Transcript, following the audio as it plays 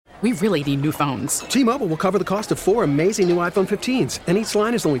We really need new phones. T-Mobile will cover the cost of 4 amazing new iPhone 15s, and each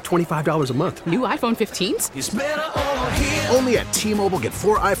line is only $25 a month. New iPhone 15s? It's better over here. Only at T-Mobile, get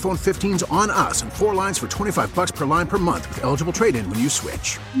 4 iPhone 15s on us and 4 lines for $25 per line per month with eligible trade-in when you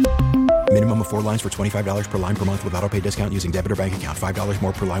switch. Minimum of 4 lines for $25 per line per month with autopay discount using debit or bank account. $5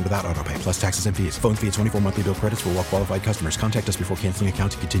 more per line without autopay, plus taxes and fees. Phone fee at 24 monthly bill credits for well-qualified customers. Contact us before canceling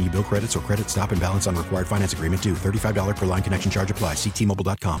account to continue bill credits or credit stop and balance on required finance agreement due. $35 per line connection charge applies. See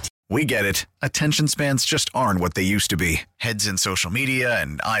T-Mobile.com. We get it. Attention spans just aren't what they used to be. Heads in social media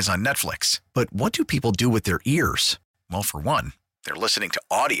and eyes on Netflix. But what do people do with their ears? Well, for one, they're listening to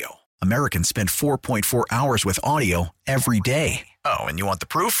audio. Americans spend 4.4 hours with audio every day. Oh, and you want the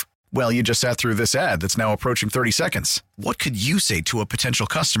proof? Well, you just sat through this ad that's now approaching 30 seconds. What could you say to a potential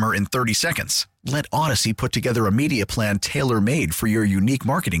customer in 30 seconds? Let Odyssey put together a media plan tailor-made for your unique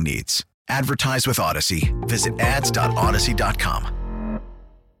marketing needs. Advertise with Odyssey. Visit ads.odyssey.com.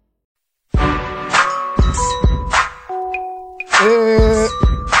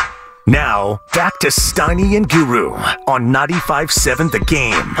 Now, back to Steiny and Guru on 95.7 The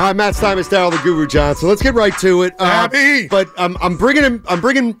Game. All right, Matt Stein, Darryl the Guru Johnson. Let's get right to it. Fabby! But I'm bringing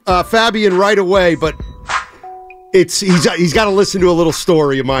Fabby in right away, but he's got to listen to a little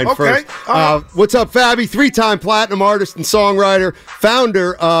story of mine first. What's up, Fabby? 3-time platinum artist and songwriter,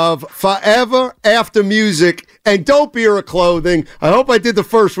 founder of Forever After Music and Dope Era Clothing. I hope I did the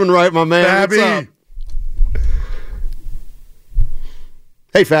first one right, my man. Fabby. What's up?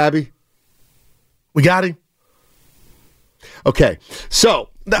 Hey, Fabby. We got him. Okay, so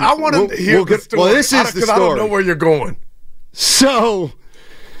now, I want to hear the story. Well, this is the story. I don't know where you're going. So,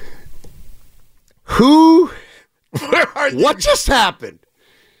 Where are you? what just happened?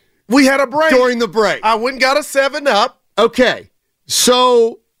 We had a break. During the break. I went and got a 7-Up. Okay,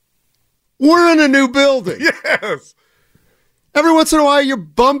 so we're in a new building. Yes. Every once in a while, you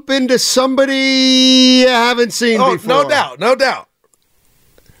bump into somebody you haven't seen before. No doubt.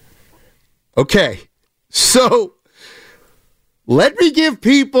 Okay, so let me give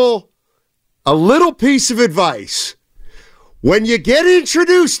people a little piece of advice. When you get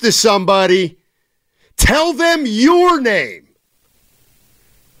introduced to somebody, tell them your name.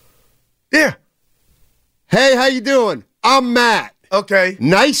 Yeah. Hey, how you doing? I'm Matt. Okay.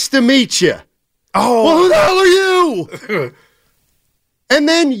 Nice to meet you. Oh. Well, who the hell are you? And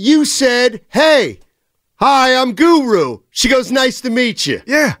then you said, hey, hi, I'm Guru. She goes, nice to meet you.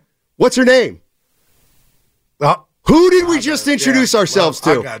 Yeah. What's her name? Who did we just introduce ourselves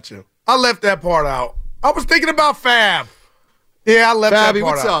to? I got you. I left that part out. I was thinking about Fab. Yeah, I left Fabby, that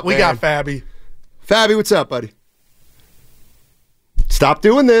part what's out. up, We man? got Fabby. Fabby, what's up, buddy? Stop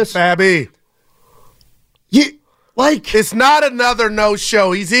doing this. Fabby. It's not another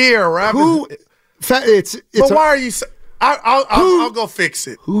no-show. He's here. Right? But why are you... I'll go fix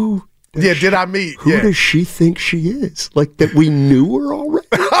it. Did I meet? Who does she think she is? Like that we knew her already?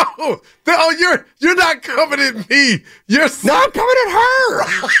 You're not coming at me. I'm coming at her.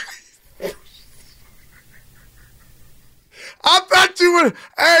 I thought you were.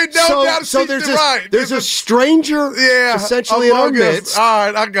 Hey, no doubt. So there's a stranger, essentially in our midst. All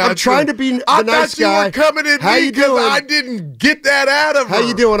right, I got you. I'm trying to be the nice guy. I thought you were coming at me because I didn't get that out of her. How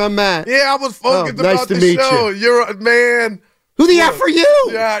you doing? I'm Matt. Yeah, I was focused nice about to the meet show. you. You're a man. Who the F are you?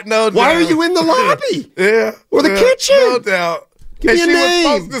 Yeah, no doubt. Why are you in the lobby? Yeah. Or the kitchen? No doubt. Give me a name.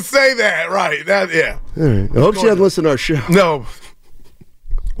 Was supposed to say that, right? All right. I hope she hadn't listened to our show. No.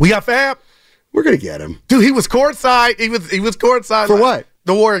 We got Fab. We're going to get him. Dude, he was courtside. He was courtside. For what?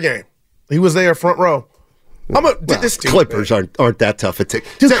 The Warrior game. He was there front row. This Clippers aren't that tough a tick.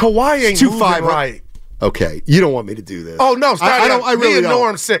 Dude, Kawhi ain't moving right. Okay, you don't want me to do this. Oh no, I really don't.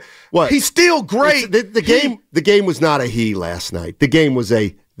 Norm said, what? He's still great. The game was not a he last night. The game was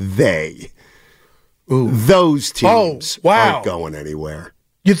a they. Ooh. Those teams aren't going anywhere.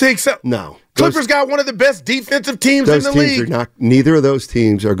 You think so? No. Clippers got one of the best defensive teams in the league. Neither of those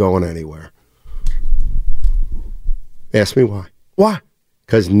teams are going anywhere. Ask me why. Why?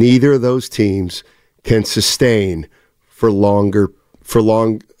 Because neither of those teams can sustain for long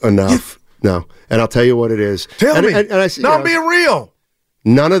enough. No. And I'll tell you what it is. Tell me. I'm being real.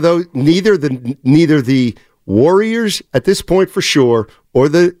 None of those, neither the Warriors at this point for sure, or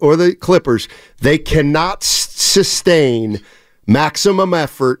the Clippers, they cannot sustain maximum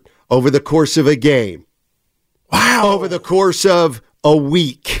effort over the course of a game. Wow. Over the course of a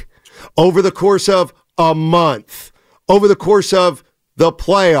week. Over the course of a month. Over the course of the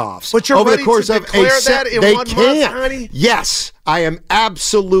playoffs. But you're over ready the course to of declare that in they 1 can't. month, honey? Yes, I am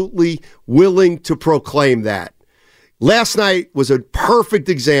absolutely willing to proclaim that. Last night was a perfect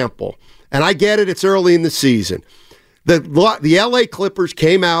example, and I get it, it's early in the season. The LA Clippers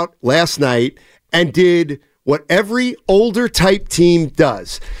came out last night and did what every older type team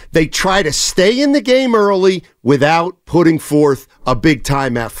does. They try to stay in the game early without putting forth a big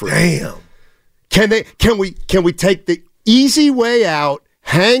time effort. Damn. Can we take the easy way out,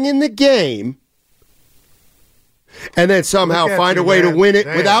 hang in the game, and then somehow find a way to win it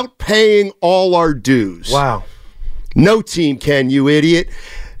without paying all our dues? Wow. No team can, you idiot.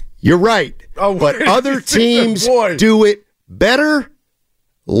 You're right. Oh, but other teams do it better,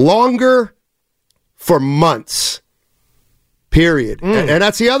 longer, for months. Period. And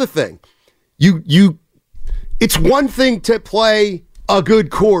that's the other thing. It's one thing to play a good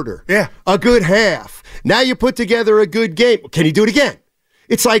quarter. Yeah. A good half. Now you put together a good game. Can you do it again?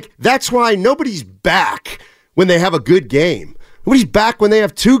 It's like, that's why nobody's back when they have a good game. Nobody's back when they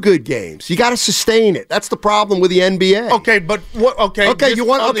have two good games. You got to sustain it. That's the problem with the NBA. Okay, but what? Okay, you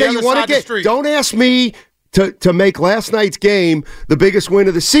want to get. Don't ask me to make last night's game the biggest win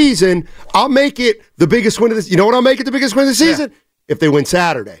of the season. I'll make it the biggest win of the. You know what? I'll make it the biggest win of the season if they win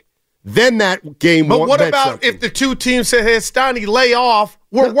Saturday. Then that game. But what about something. if the two teams say, "Hey, Steiny, lay off"?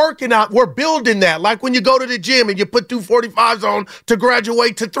 We're working out. We're building that. Like when you go to the gym and you put 245s on to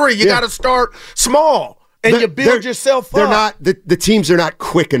graduate to 3. You got to start small. And you build yourself up. They're not the teams are not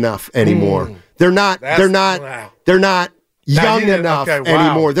quick enough anymore. They're not young enough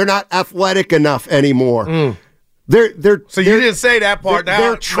anymore. They're not athletic enough anymore. So you didn't say that part.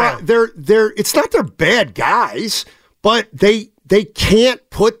 They're it's not they're bad guys, but they can't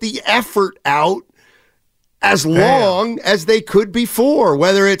put the effort out as long as they could before.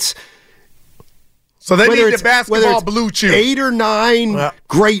 Whether it's so they need the basketball blue chew. 8 or 9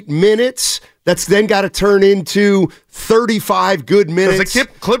 great minutes. That's then got to turn into 35 good minutes. The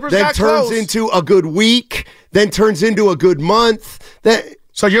Clippers then got turns close. into a good week. Then turns into a good month.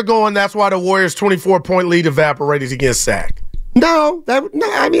 So you're going. That's why the Warriors' 24-point lead evaporated against Sac. No. I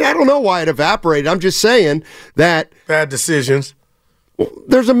mean, I don't know why it evaporated. I'm just saying that bad decisions.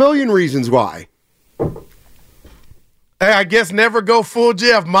 There's a million reasons why. Hey, I guess never go full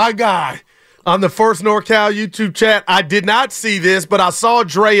Jeff, my guy. On the First NorCal YouTube chat, I did not see this, but I saw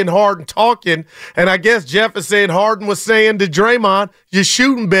Dre and Harden talking, and I guess Jeff is saying Harden was saying to Draymond, "You're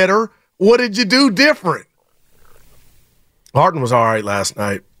shooting better. What did you do different?" Harden was all right last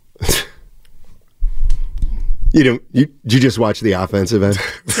night. You just watch the offensive end?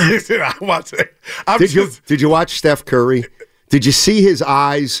 I watched it. Did you watch Steph Curry? Did you see his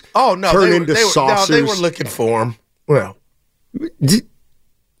eyes turn into saucers? No, they were looking for him. Well,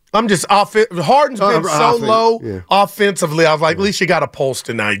 I'm just Harden's been so low offensively. I was like, at least you got a pulse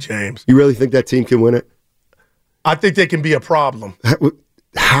tonight, James. You really think that team can win it? I think they can be a problem.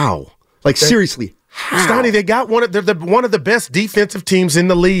 How? Like, seriously, how? Steiny, they're one of the best defensive teams in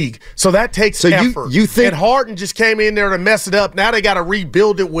the league. So that takes effort. You think, and Harden just came in there to mess it up. Now they got to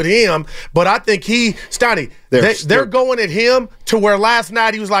rebuild it with him. But I think Steiny, they're going at him to where last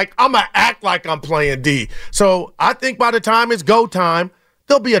night he was like, I'm going to act like I'm playing D. So I think by the time it's go time,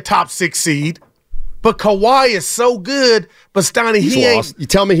 they'll be a top 6 seed. But Kawhi is so good, but Steiny, he ain't. You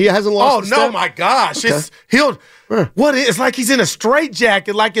tell me he hasn't lost. Oh, no, my gosh. Okay. It's like he's in a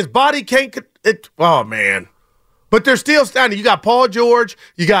straitjacket, like his body can't. Oh, man. But they're still Steiny. You got Paul George,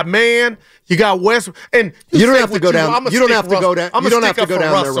 you got Mann, you got Westbrook. And you don't have to go down. You don't have to go down. You don't have to go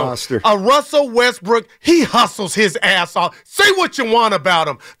down their roster. Russell Westbrook, he hustles his ass off. Say what you want about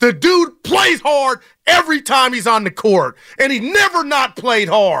him. The dude plays hard every time he's on the court, and he never not played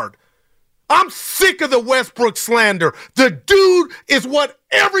hard. I'm sick of the Westbrook slander. The dude is what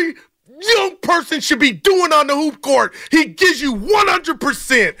every young person should be doing on the hoop court. He gives you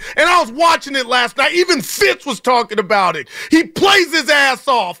 100%. And I was watching it last night. Even Fitz was talking about it. He plays his ass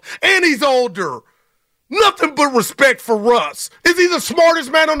off, and he's older. Nothing but respect for Russ. Is he the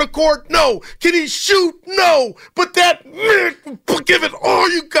smartest man on the court? No. Can he shoot? No. But that, man, give it all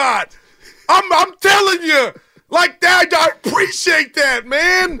you got. I'm telling you, like that, I appreciate that,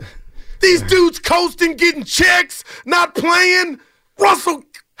 man. These dudes coasting, getting checks, not playing. Russell.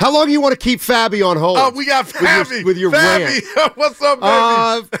 How long do you want to keep Fabby on hold? Oh, we got Fabby. With your Fabby. rant. What's up,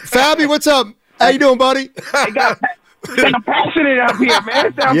 baby? Fabby, what's up? How you doing, buddy? I'm passionate up here,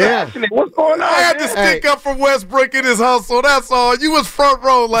 man. I'm passionate. What's going on? I had to stick up for Westbrook in his hustle. That's all. You was front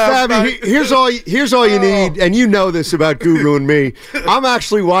row last night. Here's all you need, and you know this about Guru and me. I'm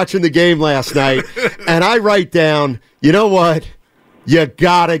actually watching the game last night, and I write down, you know what? You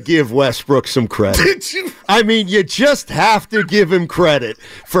gotta give Westbrook some credit. Did you? I mean, you just have to give him credit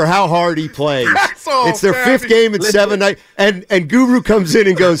for how hard he plays. That's all, it's their fifth game in 7 nights, and Guru comes in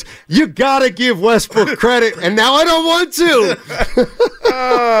and goes, "You gotta give Westbrook credit," and now I don't want to.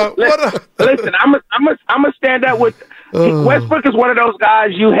 Listen, I'm gonna stand up with Westbrook is one of those guys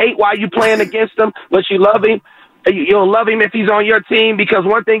you hate while you playing against him, but you love him. You'll love him if he's on your team because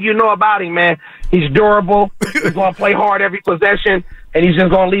one thing you know about him, man, he's durable. He's going to play hard every possession, and he's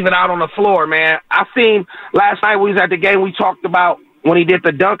just going to leave it out on the floor, man. I seen last night we was at the game we talked about when he did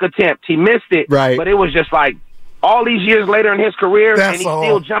the dunk attempt. He missed it, right? But it was just like all these years later in his career, and he's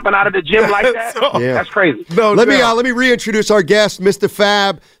still jumping out of the gym like that. Yeah. That's crazy. Let me reintroduce our guest, Mistah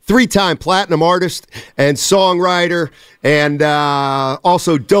FAB, 3-time platinum artist and songwriter, and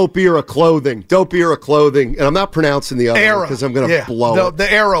also Dope Era Clothing. Dope Era Clothing, and I'm not pronouncing the other one because I'm going to blow it.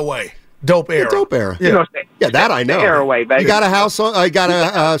 The Era way. Dope Era. The Dope Era. Yeah, you know, that I know. The Era way, baby. You got a house on? I got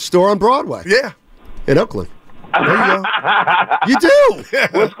a store on Broadway. Yeah, in Oakland. There you go. You do.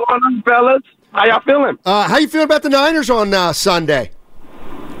 What's going on, fellas? How y'all feeling? How you feeling about the Niners on Sunday?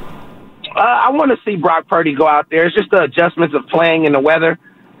 I want to see Brock Purdy go out there. It's just the adjustments of playing in the weather.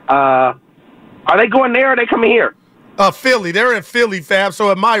 Are they going there or are they coming here? Philly. They're in Philly, Fab, so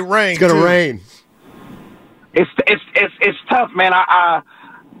it might rain. It's going to rain. It's tough, man.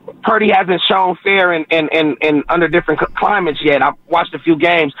 Purdy hasn't shown fair in under different climates yet. I've watched a few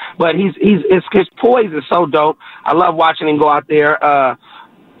games, but his poise is so dope. I love watching him go out there.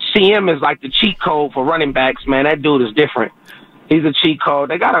 CM is like the cheat code for running backs, man. That dude is different. He's a cheat code.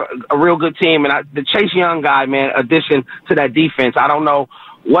 They got a real good team, and the Chase Young guy, man, addition to that defense. I don't know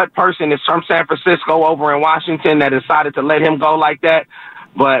what person is from San Francisco over in Washington that decided to let him go like that,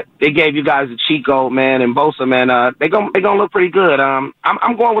 but they gave you guys a cheat code, man, and Bosa, man. They gonna look pretty good. I'm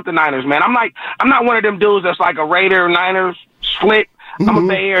going with the Niners, man. I'm not one of them dudes that's like a Raider Niners split. I'm a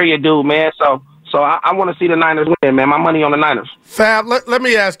Bay Area dude, man. So I want to see the Niners win, man. My money on the Niners. Fab, let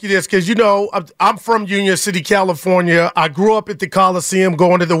me ask you this, because, you know, I'm from Union City, California. I grew up at the Coliseum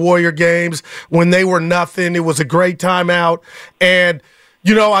going to the Warrior games when they were nothing. It was a great time out. And,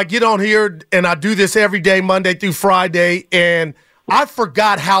 you know, I get on here and I do this every day, Monday through Friday, and I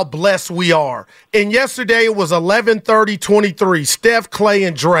forgot how blessed we are. And yesterday it was 11:30-23. Steph, Clay,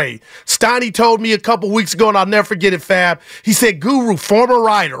 and Dre. Steiny told me a couple weeks ago, and I'll never forget it, Fab. He said, Guru, former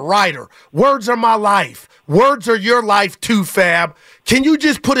writer, words are my life. Words are your life too, Fab. Can you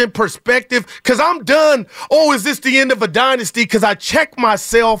just put in perspective? Because I'm done. Oh, is this the end of a dynasty? Because I check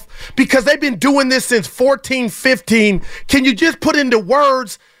myself because they've been doing this since 14-15. Can you just put into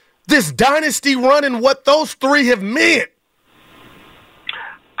words this dynasty run and what those three have meant?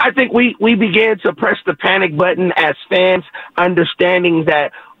 I think we began to press the panic button as fans, understanding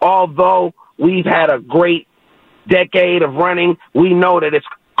that although we've had a great decade of running, we know that it's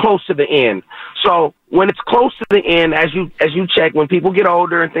close to the end. So when it's close to the end, as you check, when people get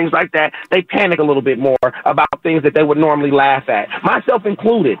older and things like that, they panic a little bit more about things that they would normally laugh at, myself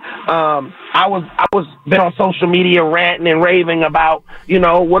included. I was been on social media ranting and raving about, you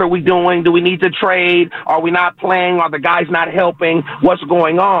know, what are we doing? Do we need to trade? Are we not playing? Are the guys not helping? What's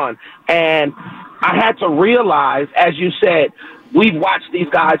going on? And I had to realize, as you said, we've watched these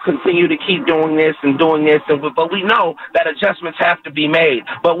guys continue to keep doing this, but we know that adjustments have to be made.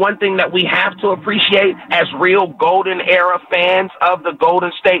 But one thing that we have to appreciate as real golden era fans of the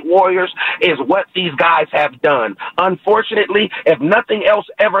Golden State Warriors is what these guys have done. Unfortunately, if nothing else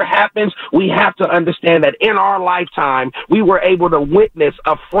ever happens, we have to understand that in our lifetime, we were able to witness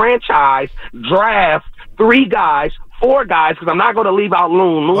a franchise draft 4 guys, because I'm not going to leave out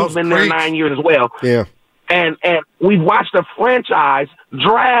Loon. Loon's been there 9 years as well. Yeah. And we've watched a franchise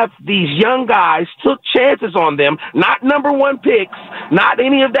draft these young guys, took chances on them, not number 1 picks, not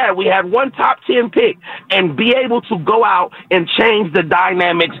any of that. We had 1 top 10 pick, and be able to go out and change the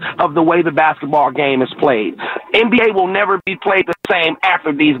dynamics of the way the basketball game is played. NBA will never be played the same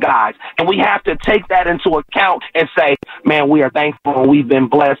after these guys. And we have to take that into account and say, man, we are thankful and we've been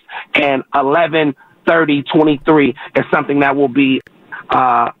blessed. And 11-30-23 is something that will be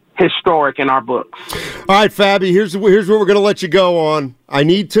historic in our books. All right, Fabby, here's what we're going to let you go on. I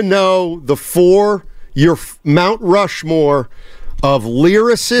need to know your Mount Rushmore of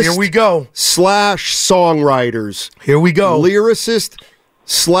lyricists. Here we go. /songwriters. Here we go. Lyricist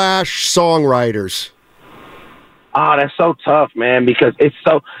 /songwriters. Oh, that's so tough, man, because it's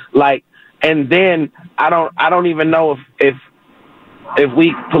so like, and then I don't even know if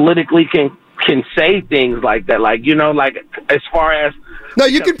we politically can say things like that, like, you know, like as far as. No,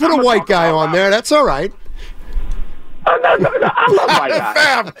 you can put a white guy on there. That's all right. No, I love white guys.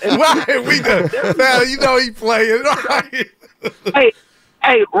 Fab, Fab, you know he playing. Hey,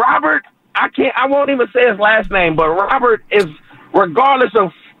 Robert, I won't even say his last name, but Robert is, regardless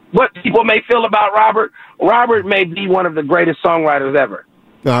of what people may feel about Robert may be one of the greatest songwriters ever.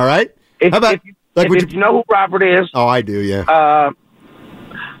 All right. If you know who Robert is. Oh, I do, yeah.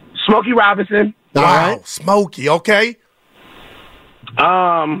 Smokey Robinson. All right. Smokey, okay.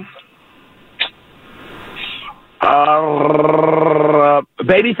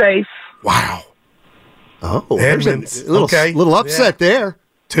 Babyface. Wow. Oh, there's a little upset there.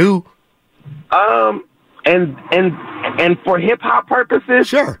 2. And for hip hop purposes,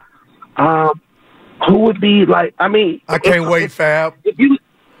 sure. Who would be like? I mean, I can't wait, Fab.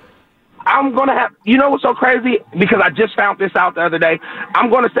 I'm gonna have. You know what's so crazy? Because I just found this out the other day. I'm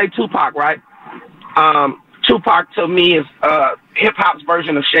gonna say Tupac, right? Tupac to me is hip hop's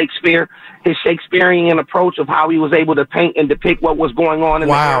version of Shakespeare. His Shakespearean approach of how he was able to paint and depict what was going on in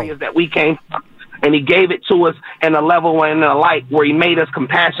the areas that we came from. And he gave it to us in a level and a light where he made us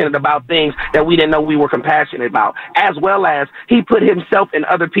compassionate about things that we didn't know we were compassionate about, as well as he put himself in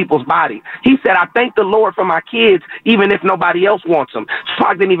other people's body. He said, I thank the Lord for my kids, even if nobody else wants them.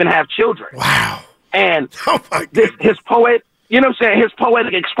 Tupac didn't even have children. Wow. And his poet, you know what I'm saying, his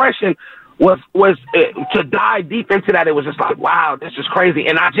poetic expression was to dive deep into that. It was just like, wow, this is crazy.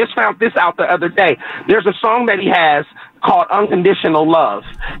 And I just found this out the other day. There's a song that he has called Unconditional Love.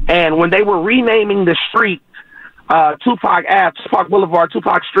 And when they were renaming the street, Tupac Ave, Tupac Boulevard,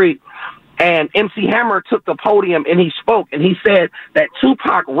 Tupac Street, and MC Hammer took the podium and he spoke and he said that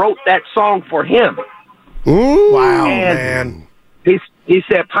Tupac wrote that song for him. Ooh. Wow, and man. He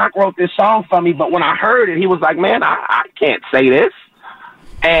said, Pac wrote this song for me, but when I heard it, he was like, man, I can't say this.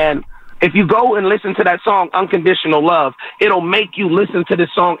 And if you go and listen to that song, Unconditional Love, it'll make you listen to this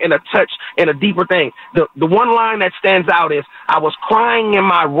song in a touch, in a deeper thing. The one line that stands out is, I was crying in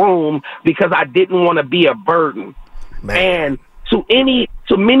my room because I didn't want to be a burden. Man. And to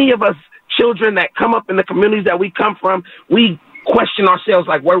many of us children that come up in the communities that we come from, we question ourselves,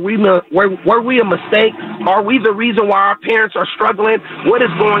 like, were we a mistake? Are we the reason why our parents are struggling? What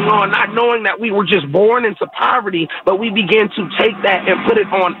is going on? Not knowing that we were just born into poverty, but we began to take that and put it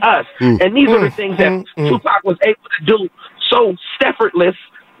on us. And these are the things that Tupac was able to do so effortless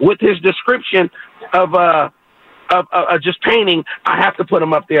with his description of just painting. I have to put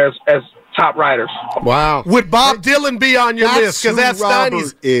him up there as top writers. Wow. Would Bob Dylan be on your list? Because that's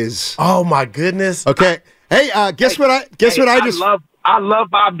Steiny's is. Oh my goodness. Okay. Hey, guess what I love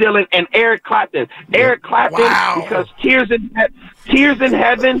Bob Dylan and Eric Clapton. Eric Clapton, because Tears in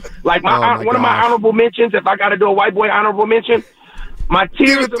Heaven, like one of my honorable mentions. If I got to do a white boy honorable mention, my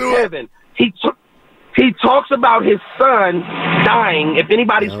Tears of Heaven. He talks about his son dying. If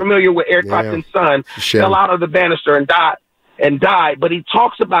anybody's familiar with Eric Clapton's son, fell out of the banister and died. But he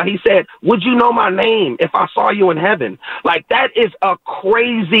talks about, he said, would you know my name if I saw you in heaven? Like, that is a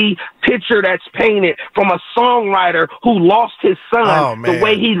crazy picture that's painted from a songwriter who lost his son the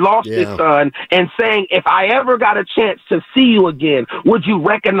way he lost his son, and saying, if I ever got a chance to see you again, would you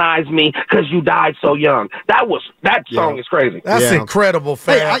recognize me because you died so young? That song is crazy. That's incredible,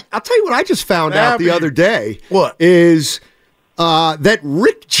 fam. Hey, I'll tell you what I just found out the other day. What? Is that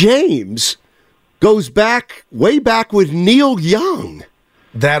Rick James goes way back with Neil Young.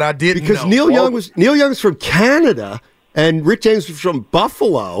 That I didn't know. Because Neil Young was from Canada and Rick James was from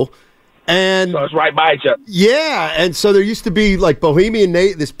Buffalo. And so it's right by each other. Yeah, and so there used to be like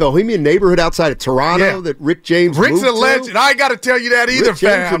this bohemian neighborhood outside of Toronto that Rick James Rick's moved a legend. to. I ain't got to tell you that either, Rick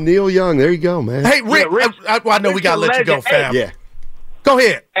James and Neil Young. There you go, man. Hey, Rick, I know we got to let you go, fam. Yeah. Go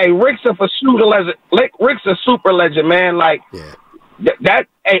ahead. Hey, Rick's a super legend. Rick's a super legend, man. Like, that.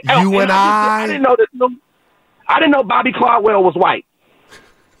 Hey, I didn't know this. I didn't know Bobby Caldwell was white.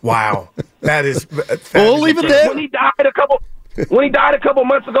 Wow, that is. We'll leave it there. When he died a couple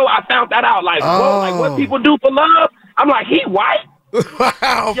months ago, I found that out. Like, whoa, like what people do for love. I'm like, he white.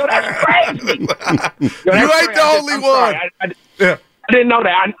 Wow, yo, that's crazy. You ain't the only one. I didn't know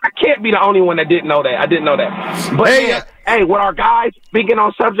that. I can't be the only one that didn't know that. I didn't know that. But hey, with our guys, speaking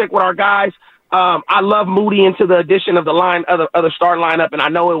on subject with our guys. I love Moody into the addition of the other start lineup, and I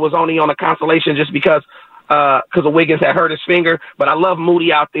know it was only on a consolation just because of Wiggins had hurt his finger. But I love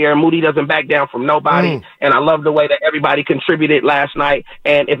Moody out there. Moody doesn't back down from nobody, and I love the way that everybody contributed last night.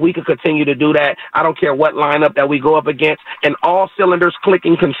 And if we could continue to do that, I don't care what lineup that we go up against, and all cylinders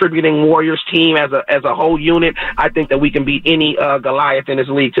clicking, contributing Warriors team as a whole unit, I think that we can beat any Goliath in this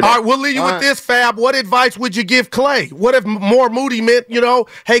league today. All right, we'll leave you with this, Fab. What advice would you give Clay? What if more Moody meant,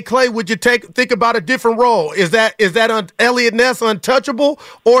 hey, Clay, would you think about a different role? Is that Elliot Ness untouchable,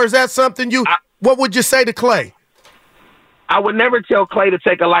 or is that something what would you say to Clay? I would never tell Clay to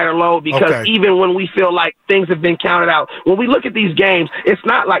take a lighter load because even when we feel like things have been counted out, when we look at these games, it's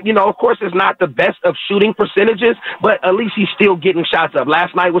not like, of course it's not the best of shooting percentages, but at least he's still getting shots up.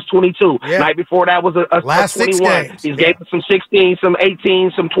 Last night was 22. Yeah. Night before that was a last 21. He's gave us some 16, some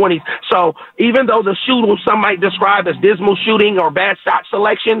 18, some 20s. So even though the shooting some might describe as dismal shooting or bad shot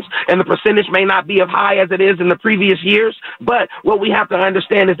selections, and the percentage may not be as high as it is in the previous years, but what we have to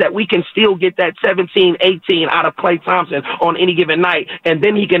understand is that we can still get that 17, 18 out of Klay Thompson on any given night, and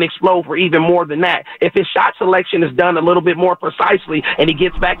then he can explode for even more than that. If his shot selection is done a little bit more precisely and he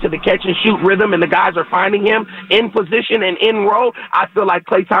gets back to the catch and shoot rhythm and the guys are finding him in position and in row, I feel like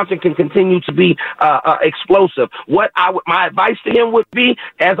Klay Thompson can continue to be explosive. My advice to him would be,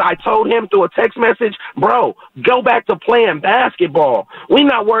 as I told him through a text message, bro, go back to playing basketball. We're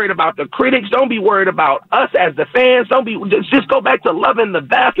not worried about the critics. Don't be worried about us as the fans. Just go back to loving the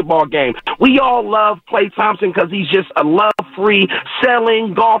basketball game. We all love Klay Thompson because he's just a love-free,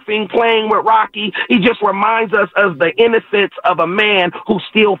 selling, golfing, playing with Rocky. He just reminds us of the innocence of a man who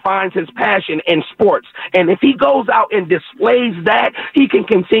still finds his passion in sports. And if he goes out and displays that, he can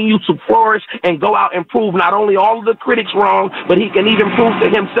continue to flourish and go out and prove not only all of the critics wrong, but he can even prove to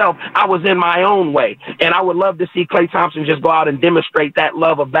himself, I was in my own way. And I would love to see Klay Thompson just go out and demonstrate that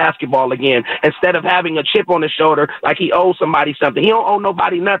love of basketball again, instead of having a chip on his shoulder like he owes somebody something. He don't owe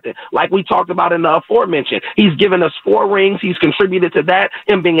nobody nothing. Like we talked about in the aforementioned, he's given us 4 rings. He's contributed to that,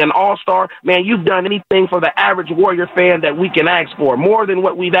 him being an all-star. Man, you've done anything for the average Warrior fan that we can ask for, more than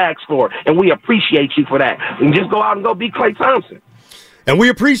what we've asked for, and we appreciate you for that. And just go out and go be Klay Thompson. And we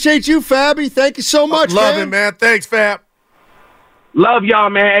appreciate you, Fabby. Thank you so much, Love it, man. Thanks, Fab. Love y'all,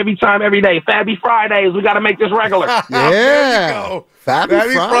 man. Every time, every day. Fabby Fridays. We got to make this regular. Yeah. There you go.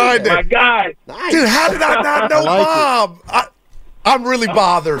 Fabby Friday. My God. Nice. Dude, how did I not know Bob? I'm really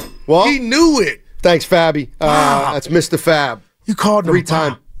bothered. Well, he knew it. Thanks, Fabby. That's Mistah FAB. You called him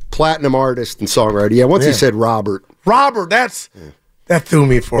 3-time platinum artist and songwriter. Yeah, once he said Robert. Robert, that threw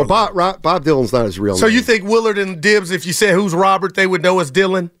me for Bob Dylan's not his real name. So you think Willard and Dibbs, if you said who's Robert, they would know it's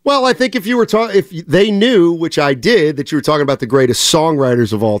Dylan? Well, I think if you were if they knew, which I did, that you were talking about the greatest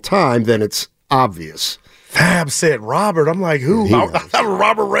songwriters of all time, then it's obvious. Fab said Robert. I'm like, who? I thought it was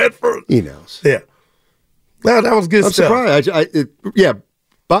Robert Redford. He knows. Yeah. That was good stuff. I'm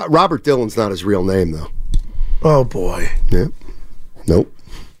surprised. Robert Dylan's not his real name, though. Oh, boy. Yeah. Nope.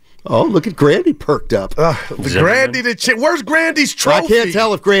 Oh, look at Grandy perked up. Grandy, where's Grandy's trophy? I can't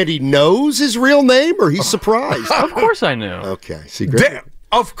tell if Grandy knows his real name or he's surprised. Of course I knew. Okay. See, Grandy. Damn,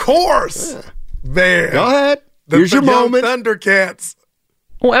 of course. Yeah. Man. Go ahead. Here's your moment. Thundercats.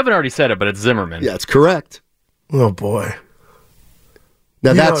 Well, Evan already said it, but it's Zimmerman. Yeah, it's correct. Oh, boy.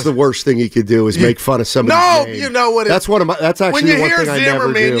 Now, that's the worst thing he could do is make fun of somebody's name. You know what? That's actually when you one hear thing I never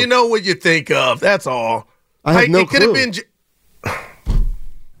do. Zimmerman, you know what you think of. That's all. I have no clue. Could have been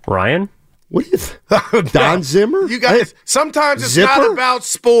Ryan? What do you think? Don Zimmer? You guys, sometimes it's not about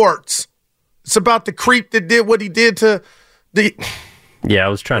sports. It's about the creep that did what he did to the... Yeah, I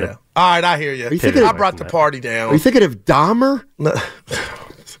was trying to... All right, I hear you. I brought the party down. Are you thinking of Dahmer? No.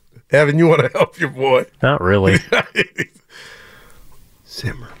 Evan, you want to help your boy? Not really.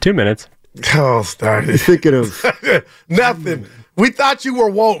 Zimmer. 2 minutes. Oh, start it. You thinking of... Nothing. We thought you were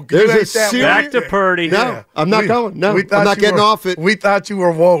woke. There's back to Purdy. No, yeah. I'm not going. No, I'm not getting off it. We thought you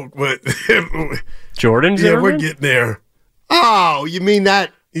were woke, but... Jordan Zimmerman? Yeah, we're getting there. Oh, you mean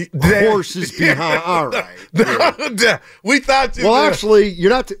that horse is behind... All right. We thought you... Well, actually, you're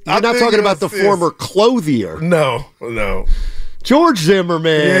not talking about the former clothier. No. George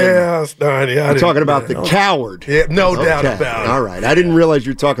Zimmerman. Yeah, Steiny. I'm talking about the coward. Yeah, no doubt about it. All right. I didn't realize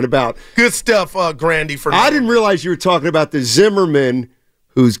you were talking about... Good stuff, Grandy. I didn't realize you were talking about the Zimmerman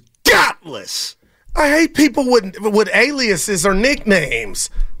who's gutless. I hate people with aliases or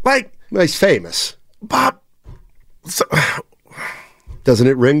nicknames. Like... Well, he's famous. Bob... Doesn't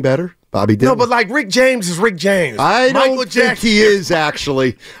it ring better? Bobby Dylan. No, but like Rick James is Rick James. I don't think he is,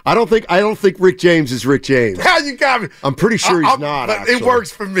 actually. I don't think Rick James is Rick James. How you got me? I'm pretty sure he's not. But it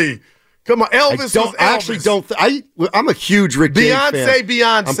works for me. Come on, Elvis was Elvis. I actually don't. I'm a huge Rick James fan.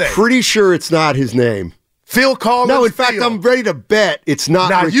 Beyonce. I'm pretty sure it's not his name. Phil Collins. No, in fact, I'm ready to bet it's not.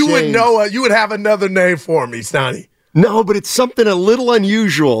 Now Rick you James. would know. You would have another name for me, Steiny. No, but it's something a little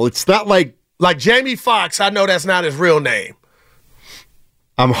unusual. It's not like Jamie Foxx. I know that's not his real name.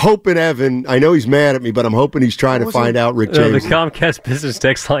 I'm hoping Evan, I know he's mad at me, but I'm hoping he's trying to find out Rick James. The Comcast business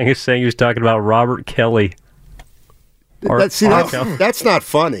text line is saying he was talking about Robert Kelly. That's not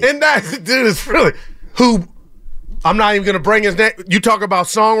funny. And dude, it's really, who, I'm not even going to bring his name. You talk about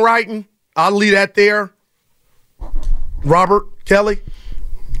songwriting, I'll leave that there. Robert Kelly.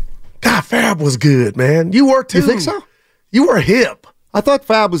 God, Fab was good, man. You were too. You think so? You were hip. I thought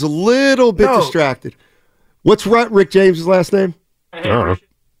Fab was a little bit distracted. What's Rick James' last name?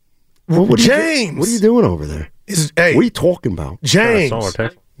 What James. What are you doing over there? What are you talking about? James.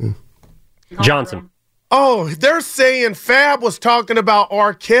 Johnson. Oh, they're saying Fab was talking about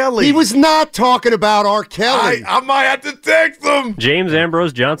R. Kelly. He was not talking about R. Kelly. I might have to text him. James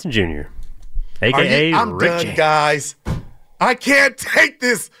Ambrose Johnson Jr., a.k.a. I'm Rick done, James. guys. I can't take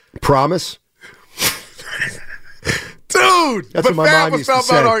this. Promise? Dude. That's what my mom used to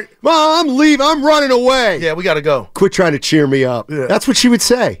say. Mom, I'm leaving. I'm running away. Yeah, we got to go. Quit trying to cheer me up. Yeah. That's what she would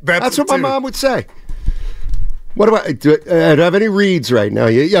say. That's what my mom would say. What do I have any reads right now?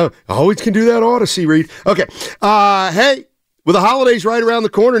 I always can do that Odyssey read. Okay. Hey, with the holidays right around the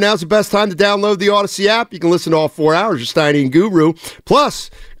corner, now's the best time to download the Odyssey app. You can listen to all 4 hours of Steiny and Guru, plus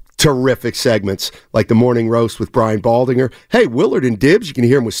terrific segments like the Morning Roast with Brian Baldinger. Hey, Willard and Dibbs, you can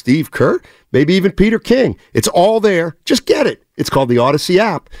hear him with Steve Kerr, maybe even Peter King. It's all there. Just get it. It's called the Odyssey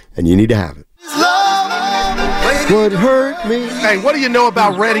app, and you need to have it. Would hurt me. Hey, what do you know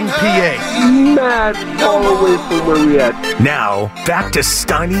about Reading, PA? Mad all the way from where we at. Now, back to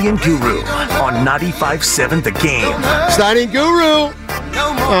Steiny and Guru on 95.7 The Game. Steiny and Guru.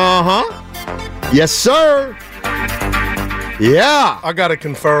 Uh-huh. Yes, sir. Yeah. I got it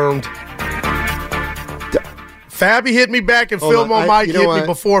confirmed. Fabby hit me back and Phil Mike hit me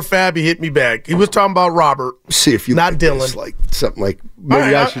before Fabby hit me back. He was talking about Robert. See if you not Dylan. This, like something like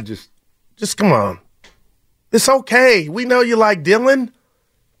maybe I should just come on. It's okay. We know you like Dylan,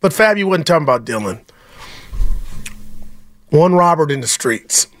 but Fabby wasn't talking about Dylan. One Robert in the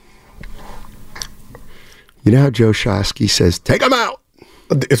streets. You know how Joe Shosky says, "Take him out."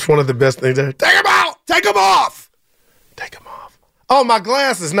 It's one of the best things ever. Take him out. Take him off. Take him off. Oh, my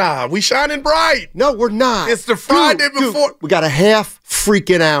glasses now. We shining bright. No, we're not. It's the Friday before. We got a half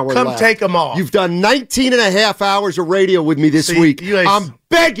freaking hour Come left. take them off. You've done 19 and a half hours of radio with me this week. I'm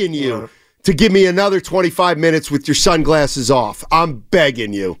begging you to give me another 25 minutes with your sunglasses off. I'm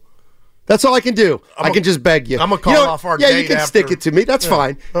begging you. That's all I can do. I can just beg you. I'm going to call off our date. Yeah, you can stick it to me. That's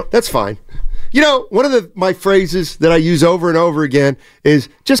fine. That's fine. You know, one of my phrases that I use over and over again is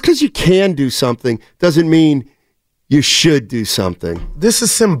just because you can do something doesn't mean you should do something. This is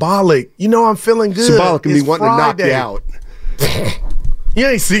symbolic. You know I'm feeling good. Symbolic of me wanting to knock you out. You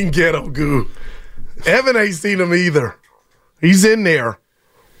ain't seen Ghetto Goo. Evan ain't seen him either. He's in there.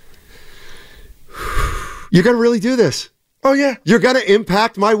 You're going to really do this? Oh, yeah. You're going to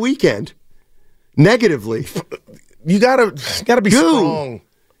impact my weekend negatively. You gotta be strong.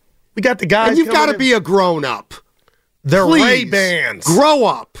 We got the guys. And you've got to be a grown-up. They're Please, Ray-Bans. Grow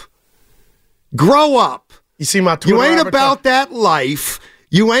up. Grow up. You see my Twitter You ain't avatar? about that life.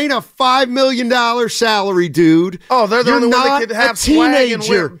 You ain't a $5 million salary dude. Oh, they're the You're only one not that could have a teenager. Swag and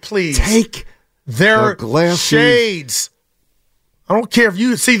wear, please. Take their glasses. Shades. I don't care if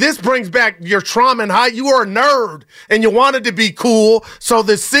you see. This brings back your trauma and how you are a nerd and you wanted to be cool. So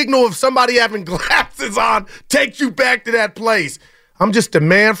the signal of somebody having glasses on takes you back to that place. I'm just a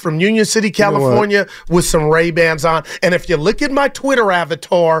man from Union City, California, with some Ray-Bans on. And if you look at my Twitter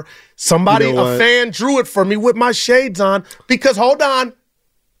avatar, somebody, a fan, drew it for me with my shades on because, hold on,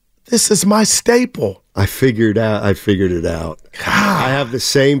 this is my staple. I figured it out. God. I have the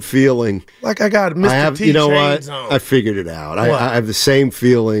same feeling. Like I got Mr. T you know shades what? on. I figured it out. I have the same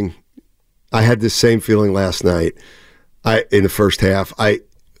feeling. I had the same feeling last night. In the first half.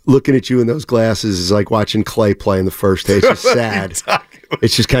 Looking at you in those glasses is like watching Clay play in the first half. It's just sad.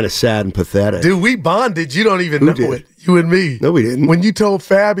 It's just kind of sad and pathetic. Dude, we bonded. You don't even know it. You and me. No, we didn't. When you told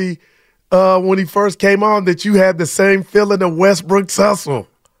Fabby when he first came on that you had the same feeling of Westbrook Cecil.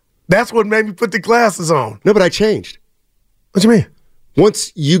 That's what made me put the glasses on. No, but I changed. What you mean?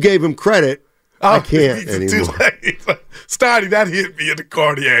 Once you gave him credit, I can't anymore. Too late. Steiny, that hit me in the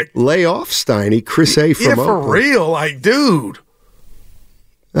cardiac. Lay off, Steiny. Chris A. from for Oakland. real. Like, dude.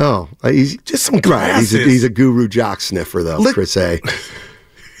 Oh, he's just some glasses. Right, he's a guru jock sniffer, though, Chris A.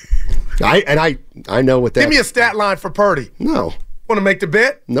 I know what that. Give me a stat line for Purdy. No. Want to make the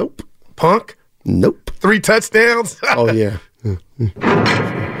bet? Nope. Punk? Nope. 3 touchdowns? Oh, yeah.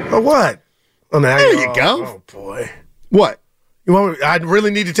 Or what? Oh, there you go. Oh, boy. What? You want me, I really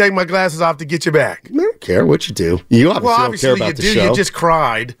need to take my glasses off to get you back. I don't care what you do. You obviously don't care about the show. You just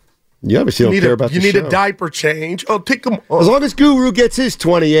cried. You obviously don't care about the show. You need a diaper change. Oh, pick them up. As long as Guru gets his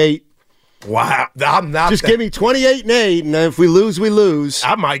 28. Wow. I'm not. Just give me 28 and 8, and if we lose, we lose.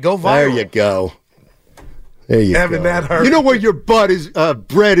 I might go viral. There you go. There you Evan, go. that hurt. You know where your bread is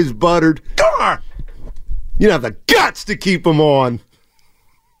buttered? Gar! You don't have the guts to keep them on.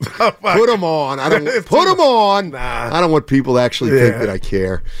 Put them on. I don't put them on. Nah. I don't want people to actually think that I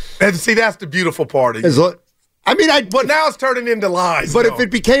care. And see, that's the beautiful part of you. But now it's turning into lies. But if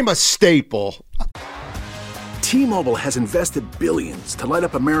it became a staple. T-Mobile has invested billions to light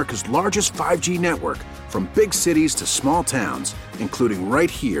up America's largest 5G network, from big cities to small towns, including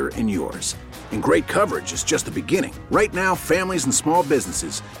right here in yours. And great coverage is just the beginning. Right now, families and small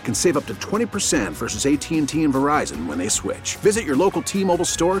businesses can save up to 20% versus AT&T and Verizon when they switch. Visit your local T-Mobile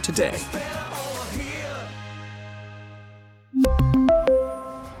store today.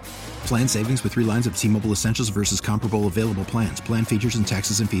 Plan savings with 3 lines of T-Mobile Essentials versus comparable available plans. Plan features and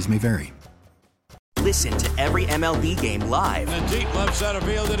taxes and fees may vary. Listen to every MLB game live. In the deep left center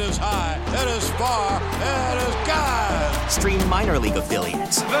field, it is high, it is far, it is gone. Stream minor league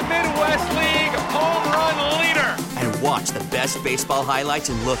affiliates. The Midwest League home run leader. And watch the best baseball highlights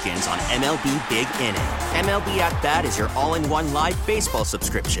and look-ins on MLB Big Inning. MLB At Bat is your all-in-one live baseball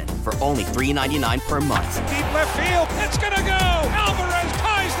subscription for only $3.99 per month. Deep left field, it's gonna go. Alvarez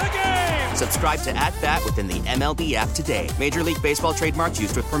ties the game. Subscribe to At Bat within the MLB app today. Major League Baseball trademarks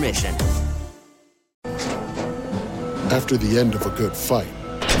used with permission. After the end of a good fight,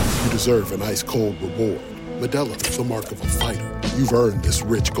 you deserve an ice-cold reward. Modelo is the mark of a fighter. You've earned this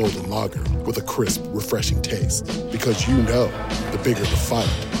rich golden lager with a crisp, refreshing taste. Because you know, the bigger the fight,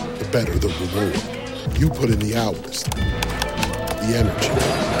 the better the reward. You put in the hours, the energy,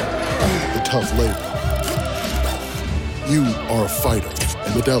 the tough labor. You are a fighter,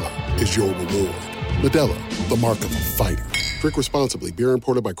 and Modelo is your reward. Modelo, the mark of a fighter. Drink responsibly. Beer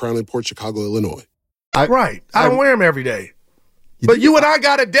imported by Crown Imports, Chicago, Illinois. I don't wear them every day. But you and I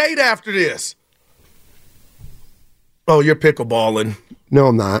got a date after this. Oh, you're pickleballing. No,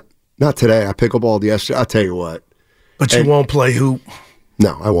 I'm not. Not today. I pickleballed yesterday. I'll tell you what. But you won't play hoop?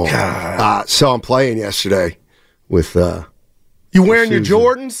 No, I won't. So I'm playing yesterday with You wearing your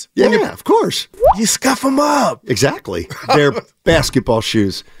Jordans? Yeah, of course. You scuff them up. Exactly. They're basketball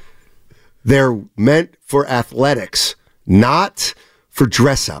shoes. They're meant for athletics, not for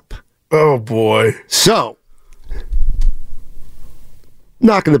dress up. Oh, boy. So,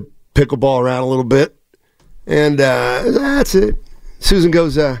 knocking the pickleball around a little bit, and that's it. Susan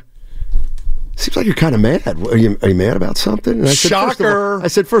goes, seems like you're kind of mad. Are you mad about something? And I said, Shocker.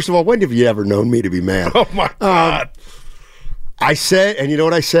 First of all, when have you ever known me to be mad? Oh, my God. I said, and you know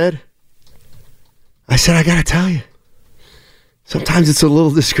what I said? I said, I got to tell you, sometimes it's a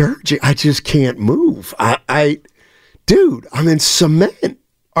little discouraging. I just can't move. Dude, I'm in cement.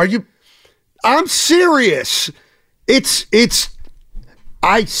 Are you? I'm serious. I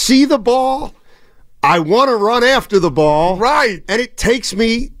see the ball. I want to run after the ball. Right. And it takes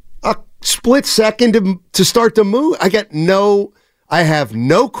me a split second to start to move. I have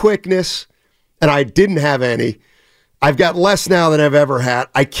no quickness, and I didn't have any. I've got less now than I've ever had.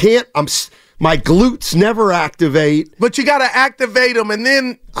 My glutes never activate. But you got to activate them, and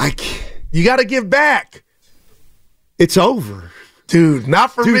then you got to give back. It's over. Dude,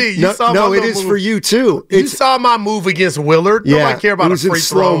 not for me. No, it is for you too. You saw my move against Willard. Yeah, Nobody care about it was a free in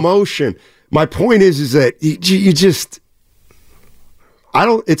slow motion. My point is that you just,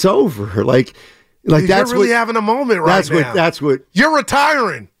 it's over. Like Dude, that's you're really having a moment right now. That's what you're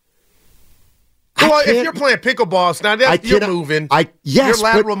retiring. Well, if you're playing pickleball, now you're moving. Your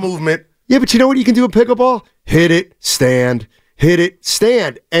lateral movement. Yeah, but you know what you can do in pickleball? Hit it, stand,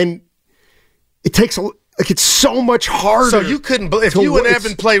 and it takes it's so much harder. So you couldn't, if you and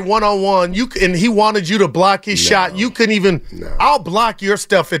Evan played one-on-one, and he wanted you to block his shot, you couldn't even, I'll block your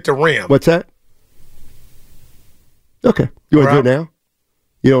stuff at the rim. What's that? Okay. You want to do it now?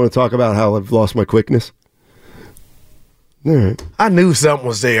 You don't want to talk about how I've lost my quickness? All right. I knew something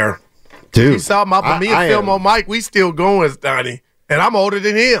was there. Dude. You saw me and Phil on Mike, we still going, Steiny, and I'm older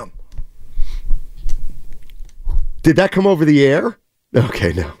than him. Did that come over the air?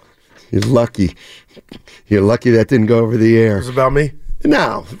 Okay, no. You're lucky. You're lucky that didn't go over the air. It was about me?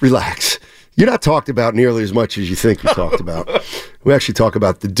 No, relax. You're not talked about nearly as much as you think you're talked about. We actually talk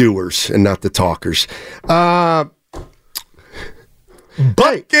about the doers and not the talkers. Bucket!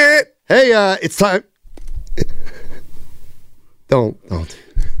 Hey, it's time. Don't.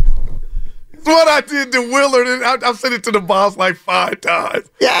 It's what I did to Willard, and I've said it to the boss like 5 times.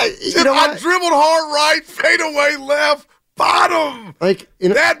 Yeah, I dribbled hard right, fade away left, bottom.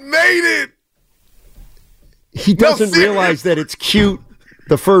 That made it. He doesn't realize that it's cute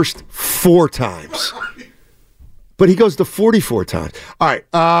the first 4 times. But he goes to 44 times. All right.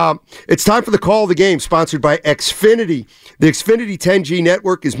 It's time for the call of the game, sponsored by Xfinity. The Xfinity 10G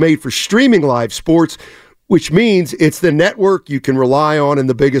network is made for streaming live sports, which means it's the network you can rely on in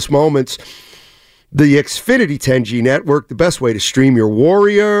the biggest moments. The Xfinity 10G network, the best way to stream your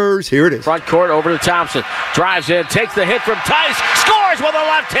Warriors. Here it is. Front court over to Thompson. Drives in, takes the hit from Tice, scores with a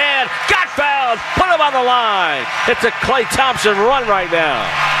left hand. Got fouled. down, put him on the line. It's a Klay Thompson run right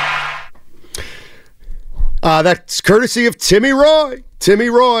now. That's courtesy of Timmy Roy. Timmy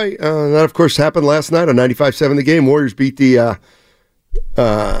Roy. That, of course, happened last night on 95.7 The Game. Warriors beat the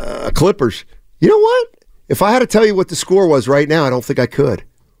Clippers. You know what? If I had to tell you what the score was right now, I don't think I could.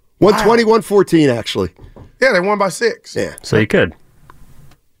 120-114, actually. Yeah, they won by 6. Yeah. So you could.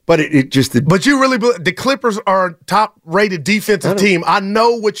 But it just... But you really... The Clippers are a top-rated defensive team. I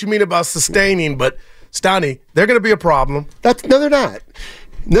know what you mean about sustaining, but, Steiny, they're going to be a problem. No, they're not.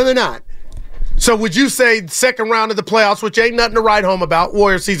 No, they're not. So would you say second round of the playoffs, which ain't nothing to write home about,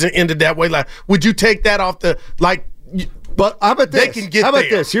 Warrior season ended that way, like, would you take that off the... like? But how about this? They can get How about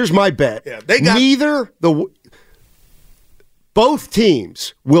there. this? Here's my bet. Yeah, they got... Both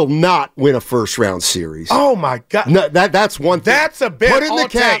teams will not win a first-round series. Oh, my God. No, that's one thing. That's a bet. Put in the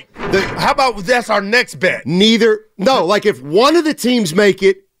cap. How about that's our next bet? Like if one of the teams make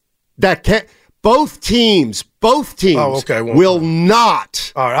it, both teams will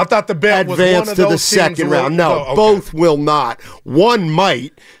not all right, I thought the bet was advance one of to the those second teams round. No, both will not. One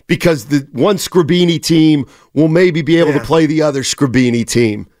might, because the one Scribini team will maybe be able to play the other Scribini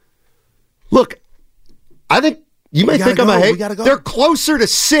team. Look, I think you may think I'm a hater. They're closer to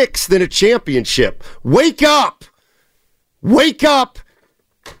 6 than a championship. Wake up! Wake up!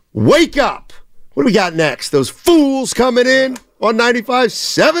 Wake up! What do we got next? Those fools coming in on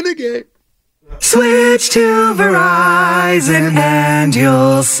 95.7 A Game. Switch to Verizon and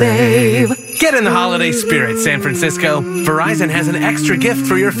you'll save. Get in the holiday spirit, San Francisco. Verizon has an extra gift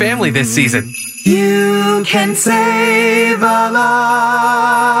for your family this season. You can save a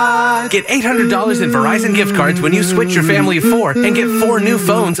lot. Get $800 in Verizon gift cards when you switch your family of 4 and get 4 new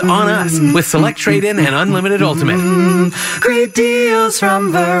phones on us with Select Trade-In and Unlimited Ultimate. Great deals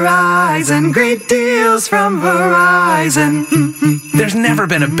from Verizon. Great deals from Verizon. There's never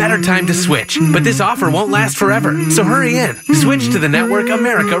been a better time to switch, but this offer won't last forever. So hurry in. Switch to the network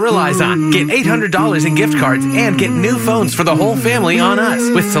America relies on. Get $800 in gift cards and get new phones for the whole family on us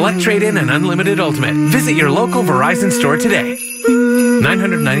with Select Trade-In and Unlimited Ultimate. Visit your local Verizon store today.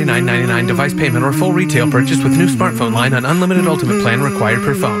 $999.99 device payment or full retail purchase with new smartphone line on Unlimited Ultimate plan required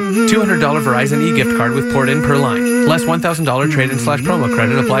per phone. $200 Verizon e-gift card with port in per line. Less $1,000 trade-in/promo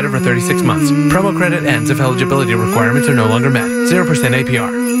credit applied over 36 months. Promo credit ends if eligibility requirements are no longer met. 0% APR.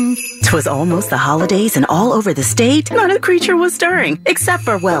 'Twas almost the holidays, and all over the state, not a creature was stirring, except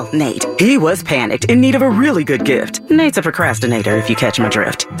for, well, Nate. He was panicked, in need of a really good gift. Nate's a procrastinator, if you catch my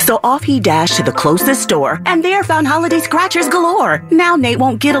drift. So off he dashed to the closest store, and there found holiday scratchers galore. Now Nate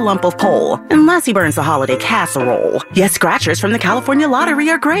won't get a lump of coal, unless he burns the holiday casserole. Yes, scratchers from the California Lottery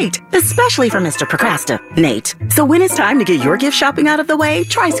are great, especially for Mr. Procrastinate. So when it's time to get your gift shopping out of the way,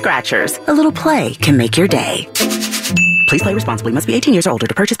 try scratchers. A little play can make your day. Please play responsibly. Must be 18 years or older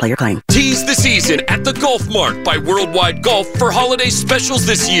to purchase player claim. Tease the season at the Golf Mart by Worldwide Golf for holiday specials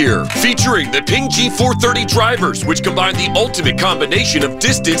this year. Featuring the Ping G430 drivers, which combine the ultimate combination of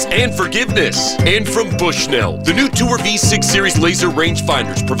distance and forgiveness. And from Bushnell, the new Tour V6 Series laser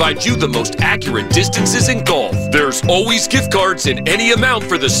rangefinders provide you the most accurate distances in golf. There's always gift cards in any amount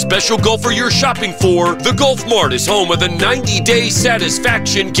for the special golfer you're shopping for. The Golf Mart is home with a 90-day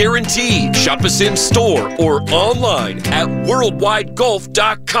satisfaction guarantee. Shop us in store or online at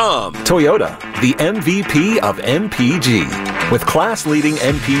worldwidegolf.com. Toyota, the MVP of MPG. With class-leading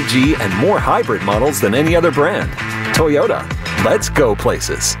MPG and more hybrid models than any other brand. Toyota, let's go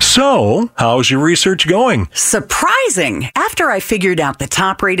places. So, how's your research going? Surprising! After I figured out the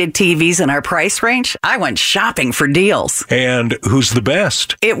top-rated TVs in our price range, I went shopping for deals. And who's the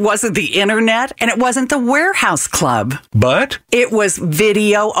best? It wasn't the internet, and it wasn't the warehouse club. But? It was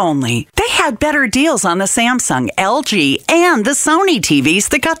video only. They had better deals on the Samsung, LG, and the Sony TVs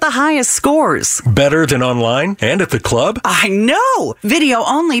that got the highest scores. Better than online and at the club? I know! Video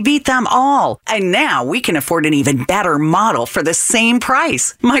only beat them all. And now we can afford an even better model for the same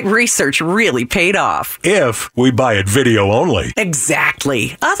price. My research really paid off. If we buy it video only.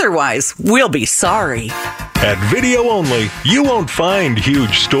 Exactly. Otherwise, we'll be sorry. At Video Only, you won't find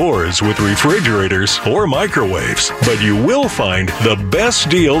huge stores with refrigerators or microwaves, but you will find the best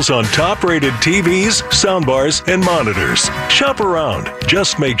deals on top-rated TVs, soundbars, and monitors. Shop around.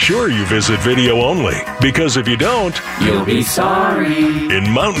 Just make sure you visit Video Only, because if you don't, you'll be sorry. In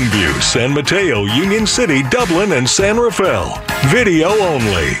Mountain View, San Mateo, Union City, Dublin, and San Rafael. Video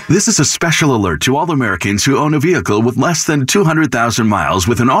only. This is a special alert to all Americans who own a vehicle with less than 200,000 miles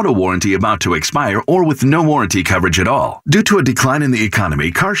with an auto warranty about to expire or with no warranty coverage at all. Due to a decline in the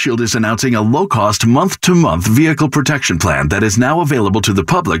economy, CarShield is announcing a low-cost month-to-month vehicle protection plan that is now available to the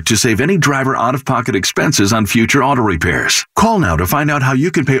public to save any driver out-of-pocket expenses on future auto repairs. Call now to find out how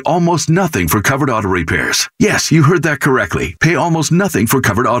you can pay almost nothing for covered auto repairs. Yes, you heard that correctly. Pay almost nothing for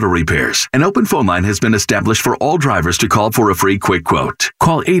covered auto repairs. An open phone line has been established for all drivers to call for a free quick quote.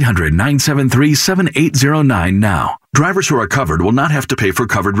 Call 800-973-7809 now. Drivers who are covered will not have to pay for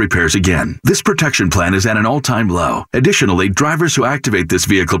covered repairs again. This protection plan is at an all-time low. Additionally, drivers who activate this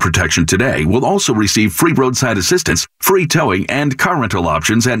vehicle protection today will also receive free roadside assistance, free towing, and car rental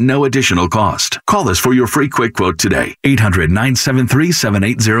options at no additional cost. Call us for your free quick quote today.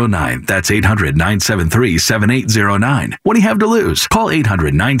 800-973-7809. That's 800-973-7809. What do you have to lose? Call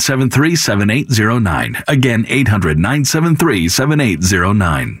 800-973-7809. Again,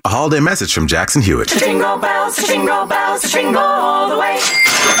 800-973-7809. A holiday message from Jackson Hewitt. Jingle bells, jingle bells, jingle all the way.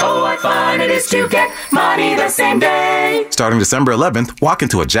 Oh, what fun it is to get money the same day. Starting December 11th, walk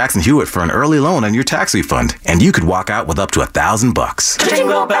into a Jackson Hewitt for an early loan on your tax refund, and you could walk out with up to $1,000.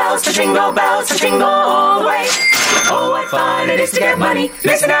 Jingle bells, jingle bells, jingle all the way. Oh, what fun it is to get money.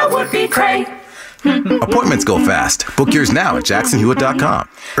 Missing out would be great. Appointments go fast. Book yours now at jacksonhewitt.com.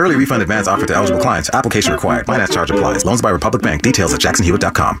 Early refund advance offered to eligible clients. Application required. Finance charge applies. Loans by Republic Bank. Details at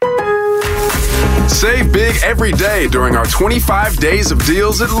jacksonhewitt.com. Save big every day during our 25 days of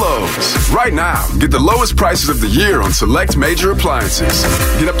deals at Lowe's. Right now, get the lowest prices of the year on select major appliances.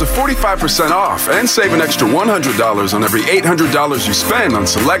 Get up to 45% off and save an extra $100 on every $800 you spend on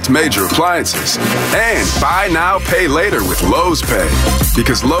select major appliances. And buy now, pay later with Lowe's Pay.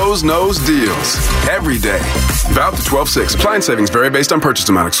 Because Lowe's knows deals every day. Valid to 12/6. Appliance savings vary based on purchase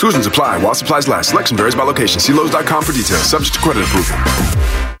amount. Exclusions apply while supplies last. Selection varies by location. See Lowe's.com for details. Subject to credit approval.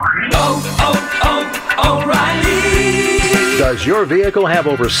 O'Reilly. Does your vehicle have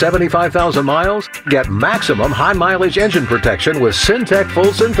over 75,000 miles? Get maximum high mileage engine protection with Syntec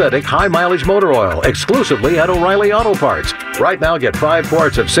Full Synthetic High Mileage Motor Oil exclusively at O'Reilly Auto Parts. Right now, get 5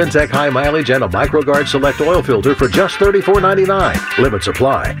 quarts of Syntec High Mileage and a MicroGuard Select Oil Filter for just $34.99. Limit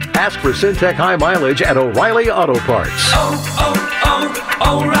supply. Ask for Syntec High Mileage at O'Reilly Auto Parts.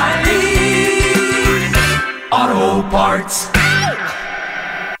 O'Reilly Auto Parts.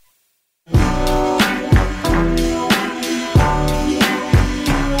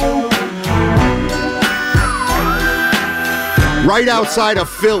 Right outside of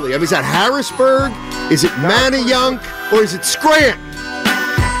Philly. I mean, is that Harrisburg? Is it Manayunk? Or is it Scranton?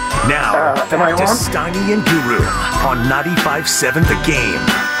 Now, back to Steiny and Guru on 95.7 The Game.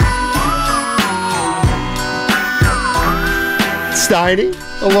 Steiny,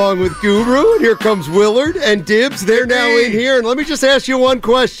 along with Guru, and here comes Willard and Dibbs. They're now in here, and let me just ask you one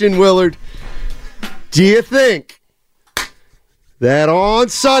question, Willard. Do you think that on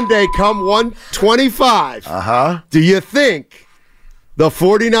Sunday, come 125, do you think the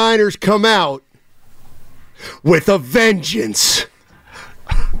 49ers come out with a vengeance?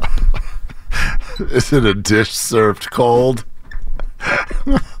 Is it a dish served cold?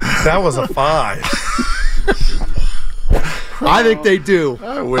 That was a 5. I think they do.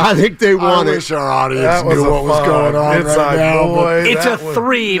 I think they want it. I wish our audience knew what was going on right now. Boy, it's a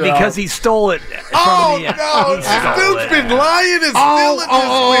 3 because he stole it. No. Dude's been lying and stealing this week.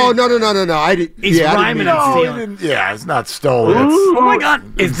 No. He's rhyming and stealing. Yeah, it's not stolen. Oh, my God.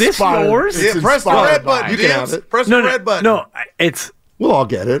 Is this yours? Yeah, press the red button. You can have it. Press the red button. No, it's... We'll all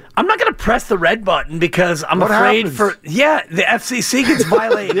get it. I'm not going to press the red button because I'm afraid the FCC gets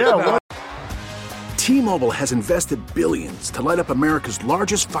violated. T-Mobile has invested billions to light up America's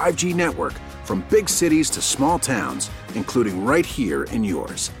largest 5G network, from big cities to small towns, including right here in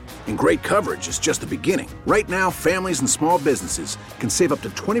yours. And great coverage is just the beginning. Right now, families and small businesses can save up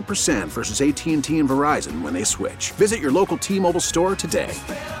to 20% versus AT&T and Verizon when they switch. Visit your local T-Mobile store today.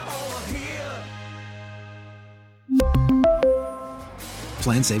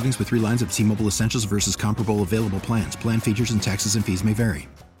 Plan savings with 3 lines of T-Mobile Essentials versus comparable available plans. Plan features and taxes and fees may vary.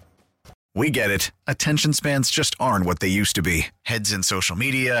 We get it. Attention spans just aren't what they used to be. Heads in social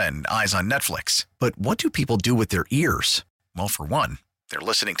media and eyes on Netflix. But what do people do with their ears? Well, for one, they're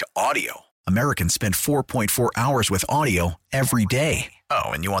listening to audio. Americans spend 4.4 hours with audio every day. Oh,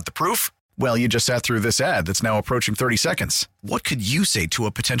 and you want the proof? Well, you just sat through this ad that's now approaching 30 seconds. What could you say to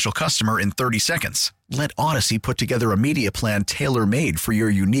a potential customer in 30 seconds? Let Odyssey put together a media plan tailor-made for your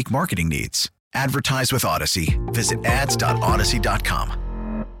unique marketing needs. Advertise with Odyssey. Visit ads.odyssey.com.